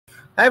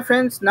Hi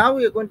friends, now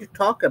we are going to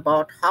talk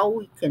about how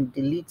we can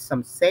delete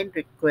some send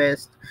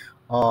request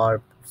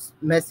or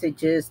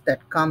messages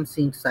that comes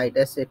inside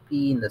SAP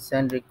in the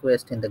send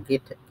request in the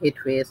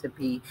gateway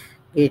SAP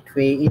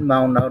gateway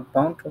inbound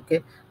outbound.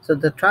 Okay, so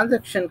the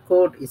transaction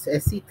code is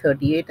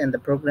SE38 and the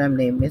program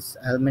name is,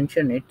 I'll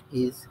mention it,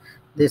 is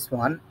this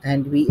one,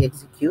 and we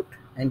execute.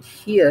 And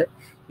here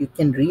you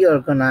can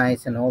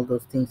reorganize and all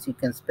those things. You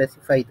can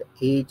specify the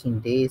age in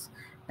days,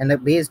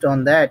 and based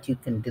on that you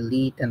can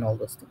delete and all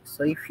those things.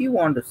 So if you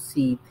want to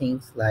see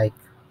things like,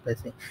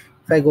 let's say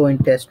if I go in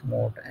test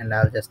mode and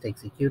I'll just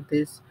execute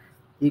this,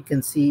 you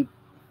can see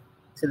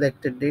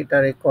selected data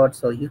records.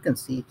 So you can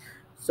see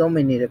so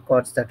many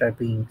records that are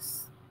being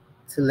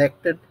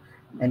selected,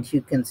 and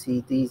you can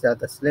see these are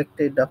the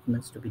selected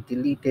documents to be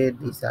deleted.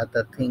 These are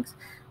the things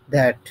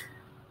that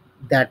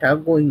are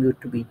going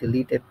to be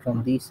deleted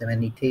from these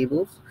many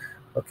tables.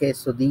 Okay,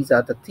 so these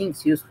are the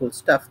things, useful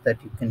stuff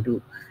that you can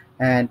do.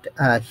 And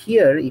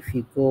here if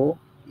you go,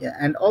 yeah,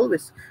 and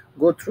always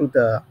go through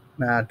the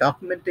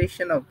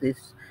documentation of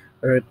these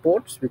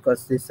reports,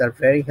 because these are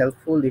very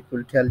helpful. It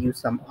will tell you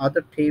some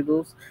other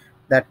tables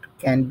that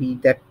can be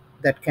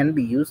that can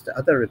be used,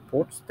 other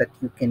reports that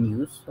you can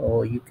use,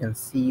 so you can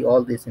see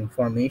all this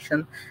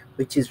information,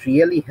 which is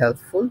really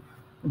helpful.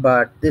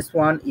 But this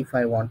one, if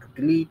I want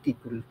to delete, it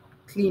will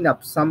clean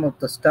up some of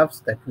the stuffs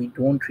that we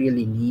don't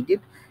really need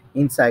it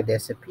inside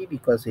SAP,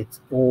 because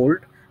it's old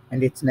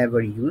and it's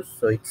never used,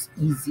 so it's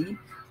easy,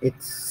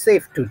 it's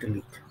safe to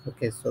delete.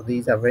 Okay, so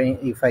these are very,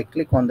 if I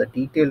click on the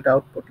detailed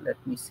output, let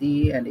me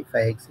see, and if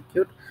I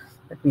execute,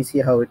 let me see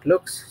how it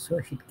looks. So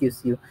it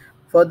gives you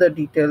further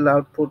detailed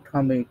output,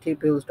 how many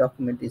tables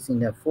document is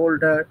in a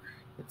folder.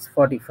 It's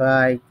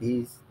 45,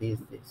 this.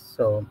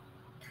 So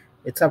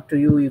it's up to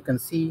you. You can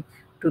see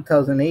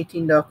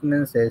 2018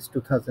 documents, there's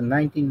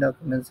 2019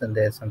 documents, and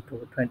there's some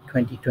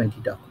 2020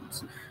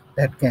 documents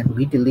that can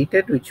be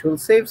deleted, which will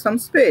save some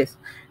space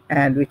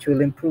and which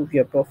will improve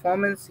your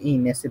performance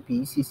in SAP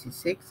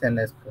ECC6 and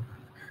S4.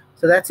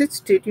 So that's it.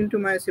 Stay tuned to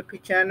my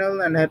SAP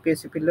channel, and happy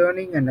SAP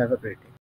learning, and have a great day.